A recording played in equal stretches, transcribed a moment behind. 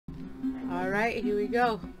Alright, here we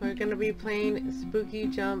go. We're gonna be playing Spooky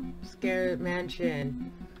Jump Scare Mansion.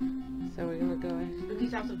 So we're gonna go ahead.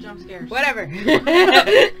 Spooky's House of Jump Scares. Whatever! Alright,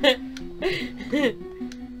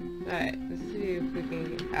 let's see if we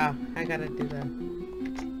can get... Oh, I gotta do the...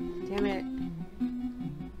 Damn it.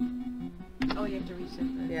 Oh, you have to reset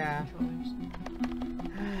the controllers.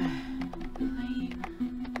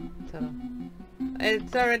 So,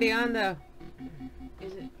 it's already on though.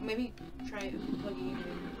 Is it? Maybe try plugging it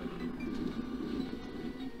in.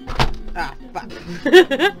 Ah, fuck. You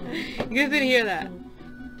guys didn't hear that.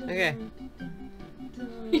 Okay.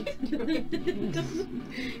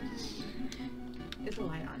 It's a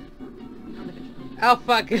light on the controller. Oh,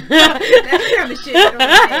 fuck. That's the kind of shit you don't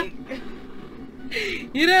like.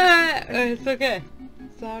 You know what? It's okay.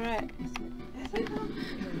 It's alright.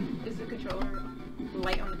 Is the controller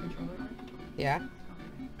light on the controller? Yeah.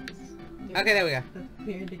 Okay, there we go. That's a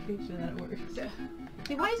clear indication that it works.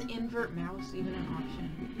 See, why is invert mouse even an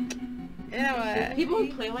option? You know what? People who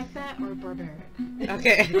play like that are barbaric.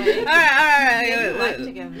 Okay. Like, Alright.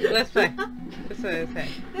 Together. Let's play. Let's play.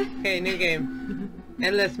 Okay, new game.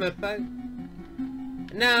 Endless mode, fuck.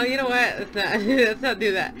 No, you know what? Let's not. Let's not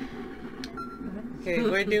do that. Okay,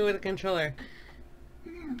 we're doing with a controller.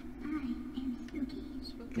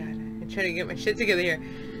 God, I'm trying to get my shit together here.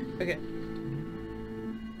 Okay.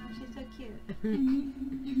 She's so cute.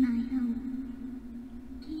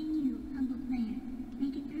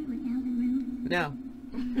 No.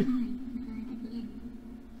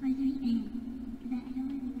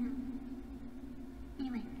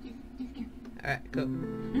 Alright, cool.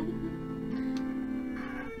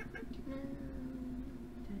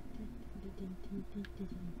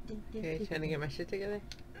 Okay, trying to get my shit together.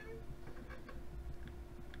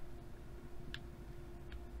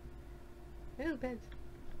 Ew, beds.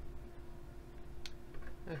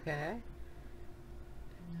 Okay.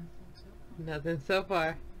 Nothing so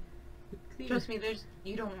far. Trust me,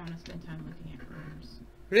 you don't want to spend time looking at rooms.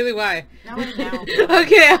 Really, why? Now.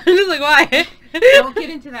 Okay, I'm just like, why? Don't get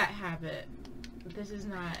into that habit. This is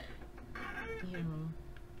not, you know,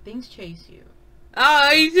 things chase you.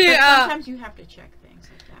 Oh, you see, sometimes you have to check things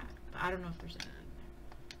like that. But I don't know if there's anything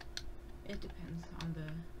there. It depends on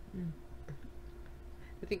the...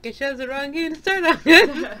 I think I chose the wrong game to start on.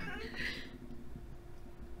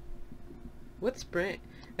 What sprint?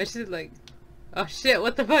 I should like... Oh shit,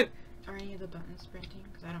 what the fuck? Are any of the buttons sprinting?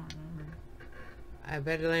 Because I don't remember. I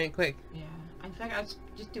better learn it quick. Yeah. In fact, I'll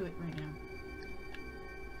just do it right now.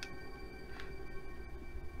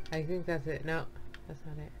 I think that's it. No, that's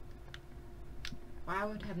not it. Well, I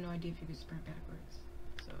would have no idea if you could sprint backwards.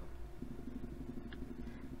 So.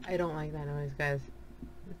 I don't like that noise, guys.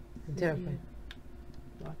 I'm terrified.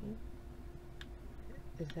 Walking?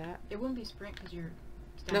 Is that? It wouldn't be sprint because you're...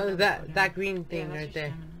 No, that green thing yeah, right there.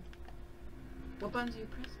 Stamina. What buttons are you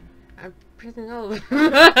pressing? I'm pressing all of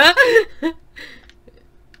them.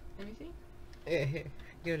 Anything? Yeah, here.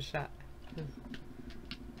 Give it a shot. There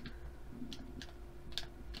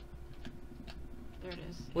it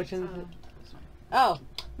is. Which one's it? This one. Oh,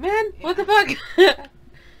 man! Yeah. What the fuck?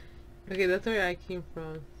 Okay, that's where I came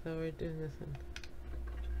from, so we're doing this one.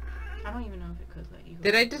 I don't even know if it could let you go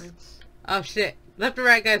Did I backwards. just... Oh shit. Left or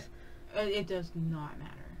right, guys? It does not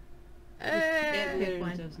matter. It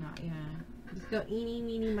literally does not, yeah. Just go eeny,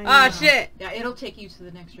 meeny, miny. Oh shit! Yeah, it'll take you to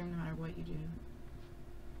the next room no matter what you do.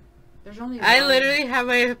 There's only I one. literally have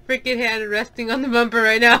my freaking hand resting on the bumper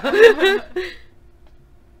right now.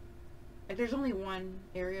 There's only one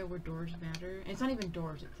area where doors matter. And it's not even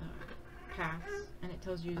doors, it's paths. And it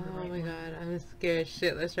tells you the right Oh my one. god, I'm scared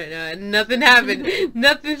shitless right now. And nothing happened.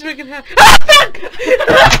 Nothing's freaking happened. Oh fuck!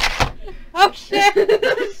 Oh shit!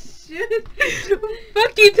 Shit.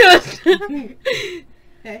 Fuck you, Toast!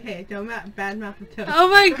 Hey, don't badmouth the Toast. Oh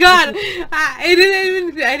my god! I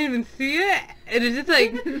didn't even see it. And it's just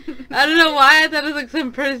like, I don't know why I thought it was like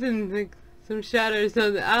some person, like some shadow or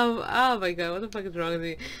something. Oh my god, what the fuck is wrong with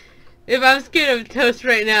me? If I'm scared of Toast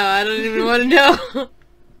right now, I don't even want to know.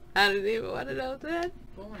 I don't even want to know that.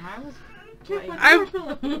 Well, when I was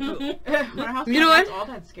You know what? all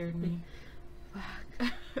that scared me.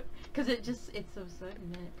 Because it's so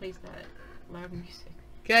sudden and it plays that loud music.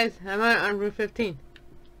 Guys, I'm on roof 15.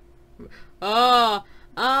 Oh,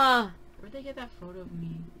 Where'd they get that photo of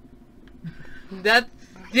me? that's,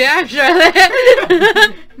 yeah,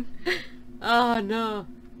 Charlotte. Oh no.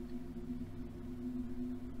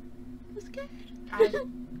 I'm scared.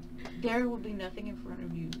 There will be nothing in front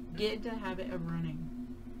of you. Get into the habit of running.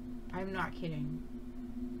 I'm not kidding.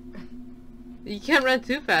 You can't run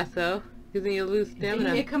too fast though, because then you'll lose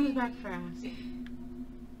stamina. It comes back fast.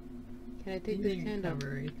 Can I take this candle?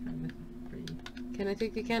 Can Can I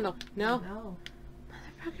take the candle? No? No.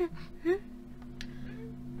 Motherfucker.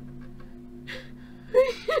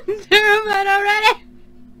 I'm terrified already!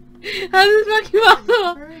 How's this fucking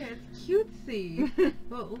possible? Hurry, it's cutesy.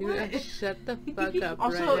 But You what? shut the fuck up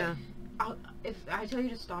Also, right now. if I tell you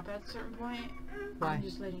to stop at a certain point, Why? I'm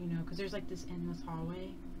just letting you know, because there's like this endless hallway,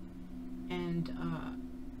 and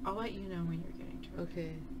I'll let you know when you're getting to it.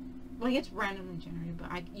 Okay. Like, it's randomly generated,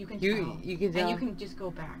 but you can You tell. can tell. And you can just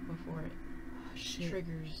go back before it Oh shit.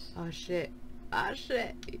 triggers. Oh shit. Oh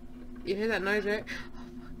shit. You hear that noise, right? Oh,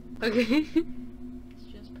 fuck. Okay. It's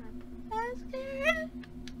just purple. I'm scared.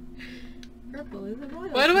 Purple is a royal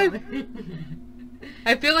Why do I- color.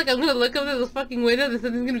 I feel like I'm gonna look up at this fucking window and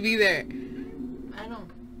something's gonna be there. I don't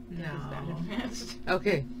think it's that No. advanced.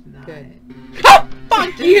 Okay. Not. Good. Oh,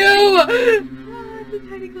 fuck you! Ah, it's a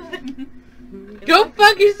tiny glove. Go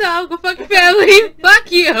fuck yourself. Go fuck your family. Fuck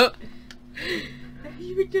you.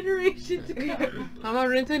 Regeneration to come. I'm on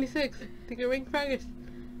room 26. Think you're making progress.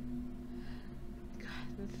 God,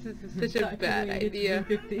 this is such a bad idea.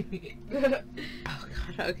 Oh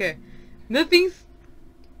god, okay. Nothing's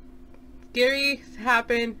scary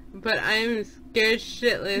happened, but I'm scared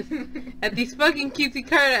shitless at these fucking cutesy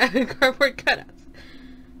cardboard cutouts.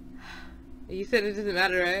 You said it doesn't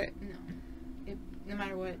matter, right? No. No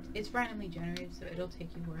matter what, it's randomly generated, so it'll take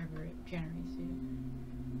you wherever it generates you.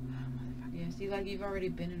 Yeah, see, like, you've already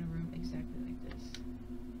been in a room exactly like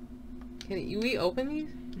this. Can we open these?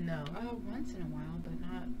 No. Once in a while, but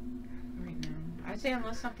not right now. I'd say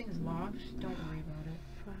unless something's locked, don't worry about it.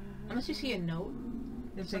 Unless you see a note.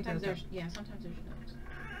 Sometimes there's sometimes there's notes.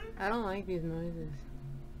 I don't like these noises.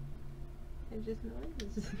 It's just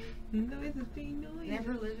noises. Noises being noises.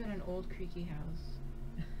 Never live in an old creaky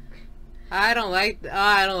house. I don't like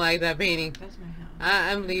that painting. That's my house.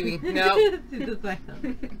 I'm leaving. No. It's like It's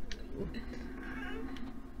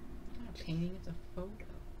not a painting, it's a photo.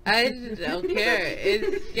 I just don't care.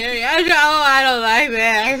 It's scary. I don't like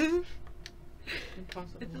this.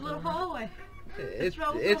 Impossible. It's a little hallway. It's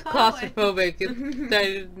wrong with the claustrophobic. It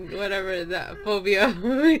started whatever that phobia.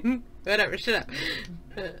 Whatever. Shut up.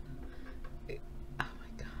 Oh my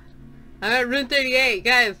god. I'm at room 38,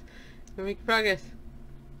 guys. We're making progress.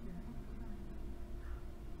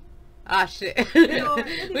 Ah shit. No,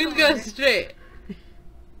 We can go straight.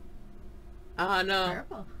 Oh no.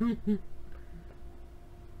 Purple.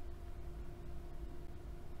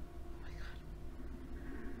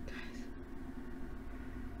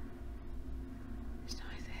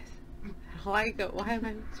 Like it. Why am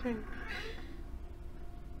I whispering?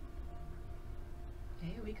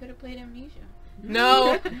 Hey, we could have played Amnesia.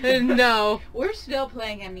 No, no. We're still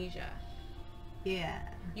playing Amnesia. Yeah.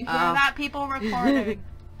 You hear that, people recording?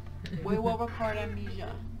 We will record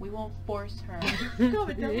Amnesia. We won't force her.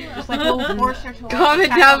 Comment down below. Just like we'll force her to watch Comment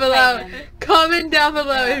Attack down on below. Titan. Comment down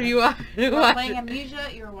below if you want to We're watch playing it. Amnesia,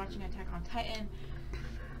 you're watching Attack on Titan.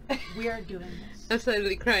 We are doing this. I'm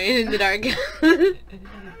suddenly crying in the dark.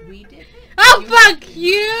 We did it. Oh fuck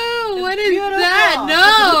you! What is beautiful. that?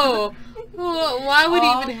 No! Why would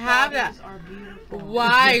All he even have that? bodies are beautiful.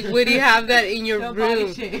 Why would he have that in your No body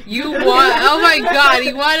room? shame. You want? Oh my god!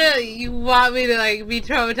 You want me to like be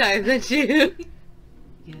traumatized at you?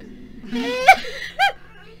 Yes.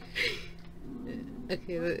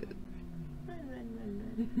 Okay. Run.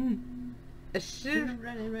 Shit.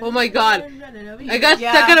 Run. Oh my god! Run. I got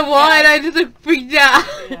stuck in a wall and I just like freaked out.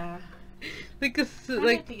 Yeah. like a I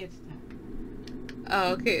like. have to get stuck.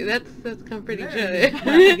 Oh, okay. That's comforting. Learn Shut not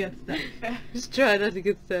to it. get stuck. Just try not to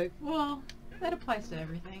get stuck. Well, that applies to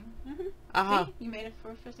everything. See, you made it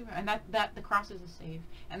for a first time. And that the cross is a save.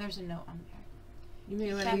 And there's a note on there. You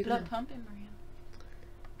mean when That you blood pumping, Maria.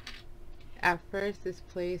 At first, this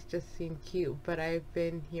place just seemed cute, but I've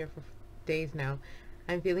been here for days now.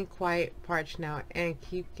 I'm feeling quite parched now, and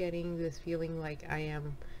keep getting this feeling like I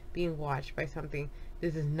am being watched by something.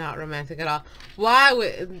 This is not romantic at all. Why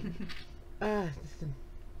would... And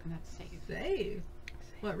that's save. Save.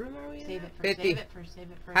 What room are we in? Save it first. 50. Save it first. Save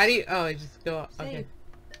it first. How do you... Oh, I just go... Okay.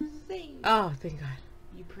 Save. Oh, thank God.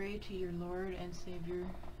 You pray to your Lord and Savior,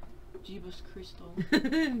 Jesus Crystal.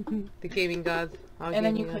 The gaming gods. All And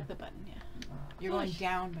then you gaming click gods. the button, yeah. You're going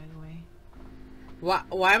down, by the way.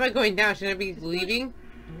 Why am I going down? Shouldn't I be leaving?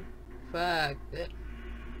 Fuck.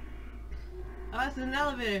 Oh, it's an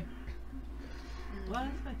elevator. Well,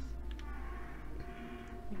 that's nice.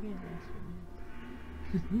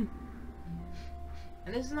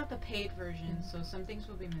 And this is not the paid version, so some things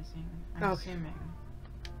will be missing. I'm Okay. assuming.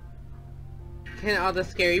 Can all the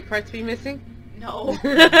scary parts be missing? No.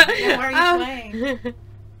 Then what are you playing?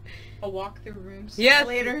 A walk through room Yes,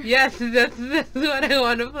 simulator? yes, that's what I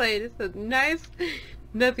want to play. It's a nice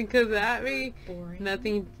Nothing comes at me. Boring.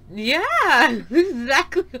 Nothing. Yeah, this is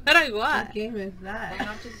exactly what I want. What game is that? Why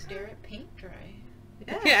not just stare at paint dry?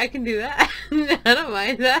 Yeah. Okay, I can do that. I don't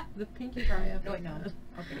mind that. The pinky dry. No, wait, no.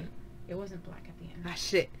 Okay. It wasn't black at the end. Ah,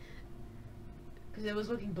 shit. Because it was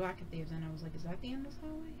looking black at the end, and I was like, is that the endless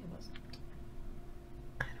hallway? It wasn't.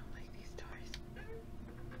 I don't like these doors.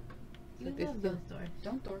 You This love is those doors.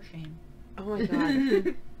 Don't door shame. Oh my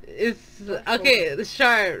god. It's okay, the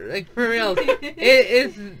shark, like for real. It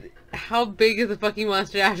is. How big is the fucking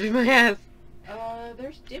monster after my ass?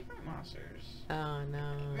 There's different monsters. Oh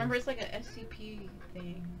no. Remember, it's like a SCP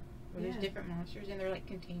thing where there's Yeah. different monsters, and they're like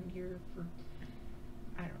contained here for,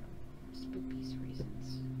 I don't know, spooky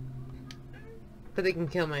reasons. But they can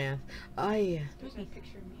kill my ass. Oh yeah. There's a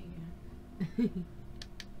picture of me again.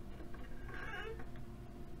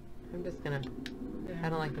 I'm just gonna. Yeah. I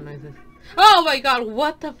don't like the noises. Oh my god,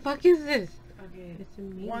 what the fuck is this? Okay. It's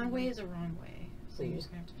amazing. One way is a wrong way, so you're just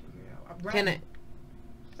gonna have to figure it out. Run. Can I?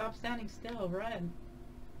 Stop standing still. Run.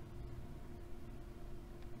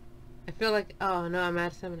 I feel like. Oh no, I'm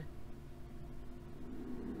out of stamina.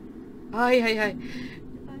 Hi, hi, hi.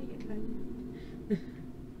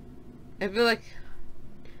 I feel like.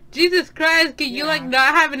 Jesus Christ, can you like Yeah.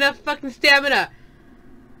 not have enough fucking stamina?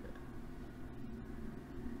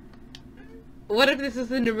 What if this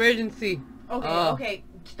is an emergency? Okay, Oh. okay.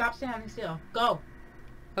 Stop standing still. Go.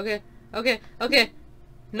 Okay, okay, okay.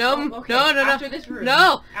 No, Oh, okay. no, no, no. After this room.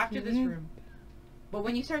 No! After this room. But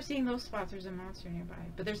when you start seeing those spots, there's a monster nearby.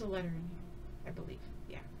 But there's a letter in here, I believe.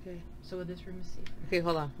 Yeah. Okay. So this room is safe. Okay,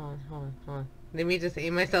 hold on. Let me just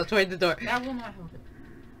aim myself toward the door. That will not help.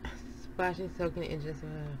 Splashing, soaking inches.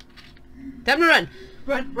 Time to run!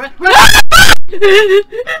 Run, run, Run! I'm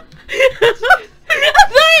sorry!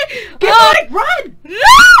 Get away! Run!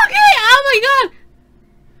 No! Okay! Oh my god!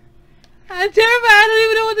 I'm terrified. I don't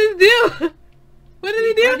even know what this do. What did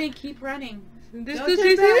he do? Running, keep running. They're Don't still turn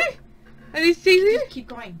chasing me? back. Are they chasing me? Just keep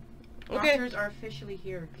going. Okay. Monsters are officially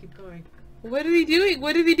here. Keep going. What is he doing?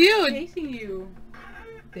 What is he doing? Chasing you.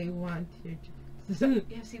 They want you to. So,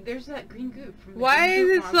 yeah, see, there's that green goop from the Why green is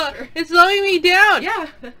goop it slow? monster. It's slowing me down. Yeah.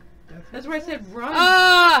 That's That's where I said run.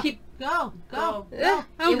 Ah! Keep Go, go. go.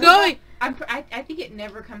 I'm It will going. I think it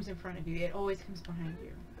never comes in front of you. It always comes behind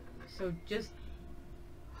you. So just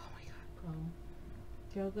Oh my god. go.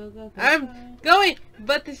 Go, go, go, go. I'm going,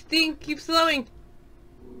 but this thing keeps slowing.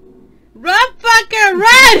 Run, fucker,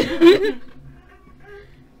 run!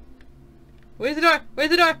 Where's the door? Where's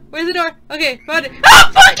the door? Where's the door? Okay, found it.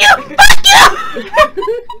 Oh, fuck you! Fuck you!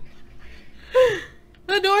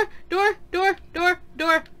 The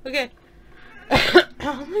door. Okay.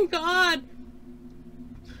 Oh my god.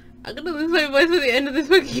 I'm gonna lose my voice at the end of this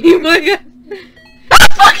fucking game, my god. Ah,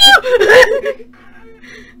 fuck you!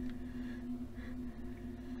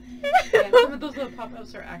 Yeah, some of those little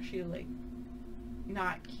pop-ups are actually like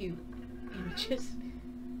not cute images. Is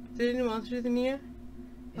there any monsters in here?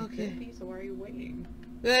 It Okay. could be, so why are you waiting?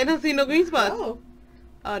 I don't see no green spots. Oh.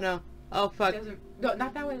 Oh no. Oh fuck. No,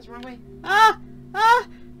 not that way. It's the wrong way. Ah! Ah!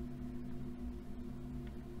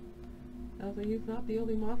 I was like, he's not the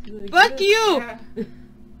only monster that Fuck exists. you! Yeah.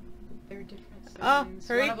 They're different Oh, sounds.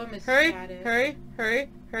 hurry, One of them is hurry, static. hurry. One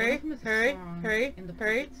of them is a song in the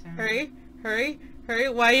puppet sound. Hurry.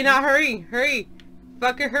 Why are you not hurrying? Hurry.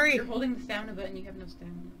 Fucker, hurry. You're holding the stamina button. You have no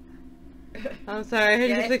stamina. I'm sorry. I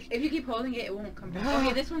Yeah, just like... if you keep holding it, it won't come down.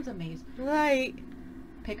 Okay, this one's a maze. Light.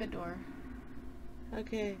 Pick a door.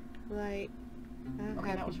 Okay. Light.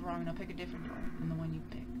 Okay, that was wrong. Now pick a different door than the one you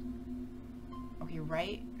picked. Okay,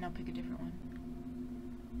 right. Now pick a different one.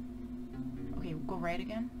 Okay, go right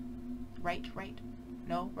again. Right.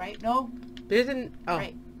 No, right. No. There's an... Oh.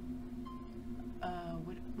 Right.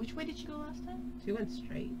 Which way did you go last time? She went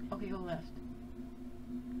straight. Okay, go left.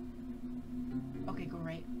 Okay, go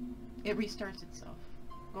right. It restarts itself.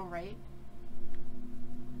 Go right.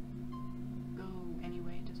 Go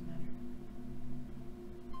anyway, it doesn't matter.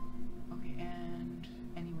 Okay, and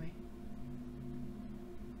anyway.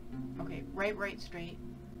 Okay, right, straight.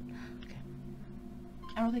 Okay.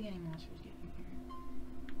 I don't think any monsters get you here.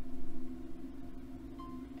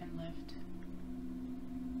 And left.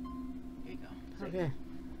 There you go. Okay.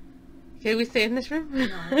 Can we stay in this room? No.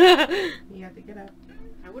 You have to get out.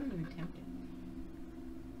 I wouldn't even tempt it.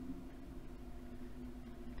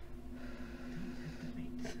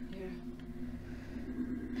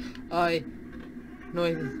 Yeah. Oi.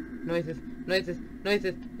 Noises.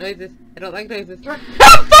 I don't like noises. Run.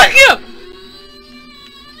 Oh, fuck you!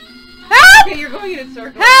 Help! Okay, you're going in a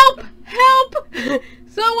circle. Help!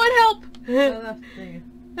 Someone help! Oh, that's there.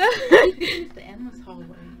 It's the endless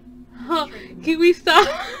hallway. Can we stop?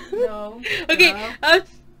 No. Okay, No.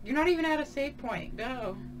 You're not even at a save point.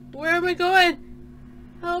 Go. Where am I going?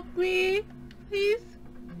 Help me, please.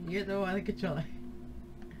 You're the one on the controller.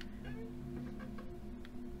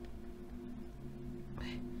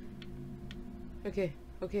 Okay,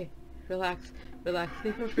 okay. Relax, relax.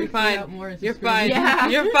 You're Freaks me fine. out more as You're a fine. scream. Yeah.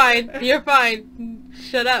 You're fine. You're fine.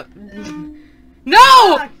 Shut up.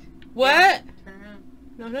 No! What? Turn around.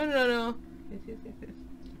 No, no, no, no. Yes, yes, yes, yes.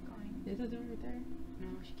 Going. There's a door right there. No,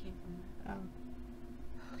 she came from there. Oh.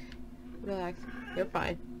 Relax. You're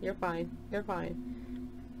fine. You're fine. You're fine.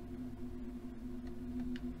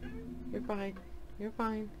 You're fine. You're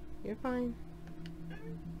fine. You're fine.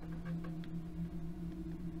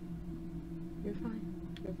 You're fine.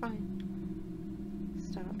 You're fine.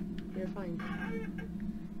 Stop. You're fine.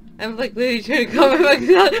 I'm like literally trying to calm my fucking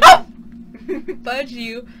self. Oh! Budge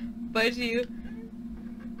you. Budge you.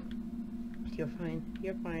 You're fine.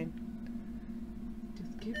 You're fine.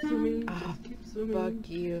 Just keep swimming. Oh, Just keep swimming. fuck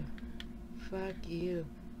you. Fuck you.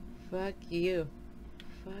 Fuck you.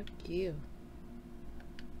 Fuck you.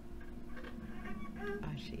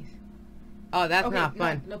 Oh, jeez. Oh, that's Okay, not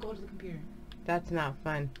fun. No, go to the computer. That's not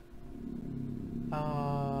fun.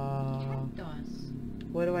 Oh. DOS.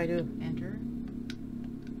 What do I do? Enter.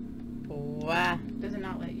 What? Does it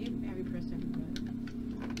not let you? Have you pressed enter?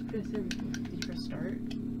 Press everything. Did you press start?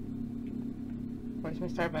 Where's my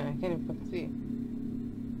start button? I can't even fucking see.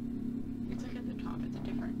 It's like at the top. It's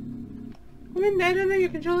different. I mean, I don't know your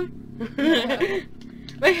controller.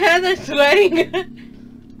 My hands are sweating.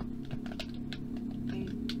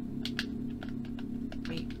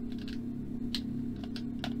 Wait.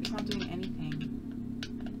 It's not doing anything.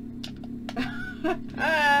 What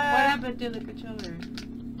happened to the controller?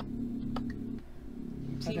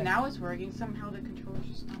 See, Okay. now it's working. Somehow the controller's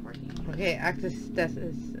just not working. Okay, access test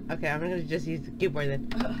is... Okay, I'm gonna just use the keyboard then.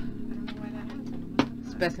 I don't know why that happened.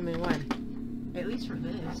 Specimen 1. At least for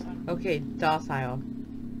this. Okay, docile.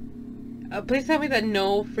 Please tell me that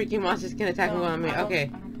no freaking monsters can attack me while I'm here. Okay. I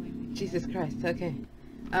don't believe you. Jesus Christ, okay.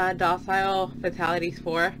 Docile, fatalities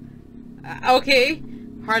 4. Okay.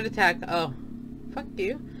 Heart attack, oh. Fuck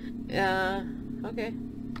you. Okay.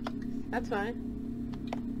 That's fine.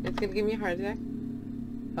 It's gonna give me a heart attack.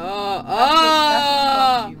 Oh,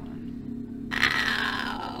 That's oh!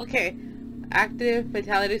 Ow, okay. Active,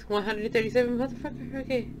 fatalities 137, motherfucker,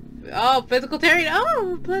 okay. Oh, physical terrain,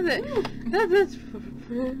 oh, pleasant. That's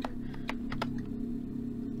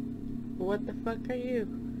what the fuck are you?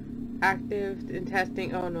 Active in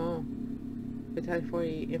testing, oh no. Fatality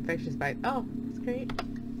 40, infectious bite. Oh, that's great.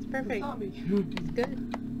 It's perfect. It's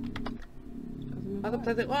good. Other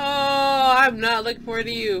pleasant. Oh, I'm not looking forward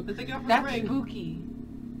to you. Let's take it off for That's break. spooky.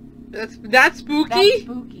 That's spooky? That's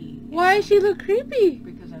spooky. Why does she look creepy?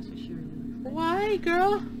 Because that's what she really looks like. Why,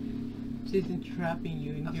 girl? She's entrapping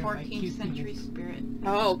you in A here. 14th century spirit.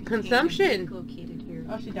 Oh, consumption. Located here.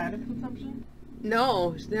 Oh, she died of consumption?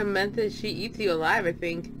 No, that meant that she eats you alive, I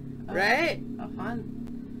think. Oh. Right? Oh,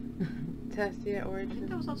 fun. Test, yeah, I think origin.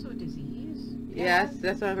 that was also a disease. Yes,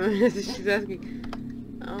 that's what she's asking.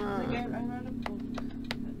 Like, I read a book.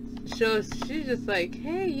 That's... So she's just like,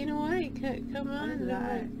 hey, you know what? You can't come on. What is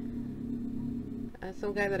that?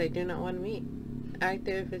 Some guy that I do not want to meet.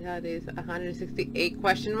 Active fatalities 168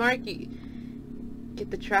 question mark. You get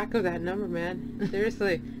the track of that number, man.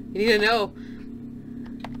 Seriously, you need to know.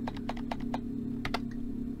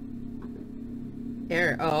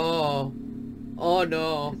 Error. Oh. Oh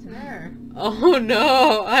no. It's there. Oh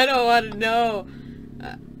no. I don't want to know.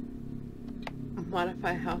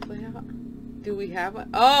 Modify house layout. Do we have one?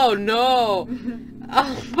 Oh no.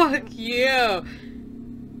 Oh fuck you.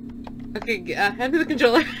 Okay, hand me the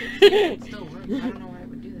controller. It still works. I don't know why it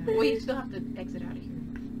would do that. Well, you still have to exit out of here.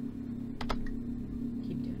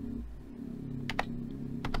 Keep doing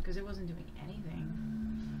it. Because it wasn't doing anything.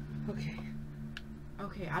 Okay.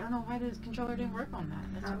 Okay, I don't know why this controller didn't work on that.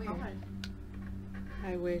 That's weird.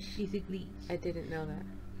 I wish Basically. I didn't know that.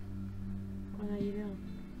 Well, now you know.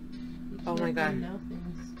 You Oh my can't God. know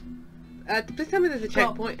things. Please tell me there's a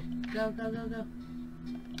checkpoint. Go, go, go, go.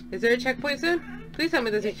 Is there a checkpoint soon? Please tell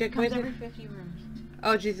me there's a It checkpoint comes every soon. 50 rooms.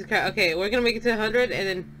 Oh Jesus Christ. Okay, we're gonna make it to 100 and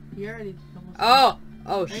then... You already almost... Oh!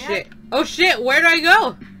 Oh yeah? shit. Oh shit, where do I go? I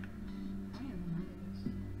don't even remember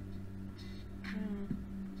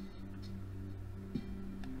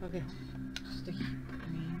this. Okay. Sticky. I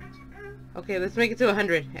mean... Okay, let's make it to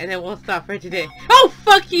 100 and then we'll stop for today. Oh,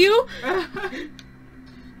 fuck you!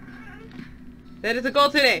 That is a goal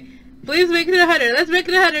today. Please make it 100. Let's make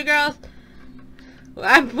it 100, girls.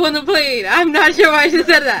 I'm on the plane. I'm not sure why I just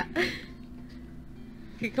said that.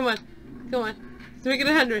 Okay, come on. Come on. Let's make it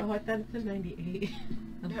 100. Oh, I thought it said 98.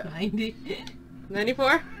 90.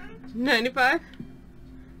 94? 95?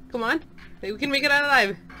 Come on. We can make it out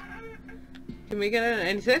alive. Can we make it out of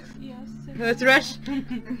 96? Yes. Let's rush.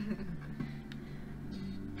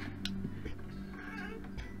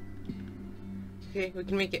 Okay, we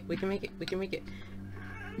can make it. We can make it. We can make it.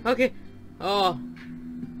 Okay. Oh.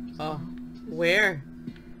 Oh. Where?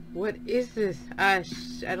 What is this? I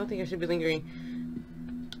don't think I should be lingering.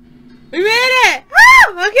 We made it!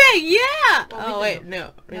 Woo! Okay, yeah! Well, Oh, wait, no.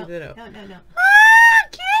 No, No. no.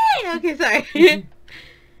 Okay! Okay, sorry.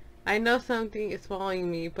 I know something is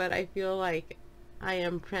following me, but I feel like I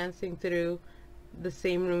am prancing through the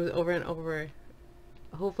same rooms over and over.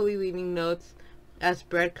 Hopefully leaving notes as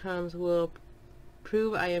breadcrumbs will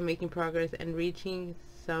prove I am making progress and reaching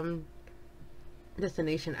some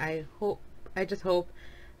destination. I just hope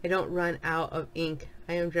I don't run out of ink.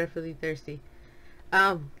 I am dreadfully thirsty.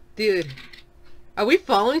 Dude, are we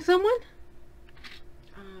following someone?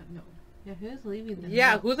 No. Yeah, who's leaving them?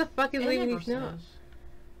 Yeah, who the fuck is It leaving never these notes? says.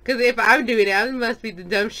 Because if I'm doing it, I must be the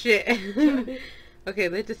dumb shit. Okay,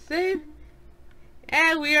 let's just save.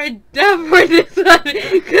 And we are done for this one.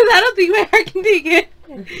 Because I don't think my heart can take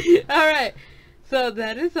it. Alright, so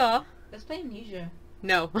that is all. Let's play Amnesia.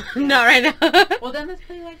 No, not right now. Well, then let's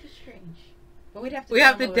play Life is Strange. But we'd have to. We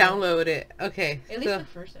have to download it. Okay. At least the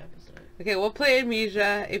first episode. Okay, we'll play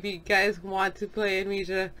Amnesia. If you guys want to play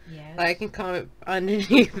Amnesia, Yes. I can comment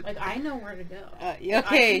underneath. Like, I know where to go.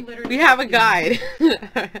 Okay, literally we have a just- guide.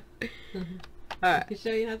 I Alright, can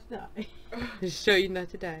show you how to die. to show you not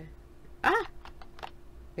to die. Ah!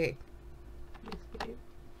 Okay, Escape.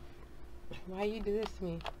 why you do this to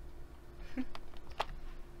me?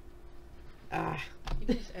 Ah, You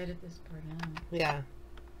can just edit this part out. yeah.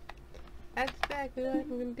 That's exactly what I'm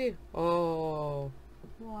gonna do. Oh.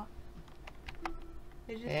 What?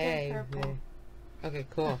 It just Hey. turned purple. Okay,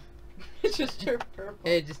 cool. It's just turned purple.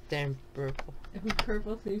 It just turned purple.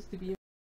 Purple seems to be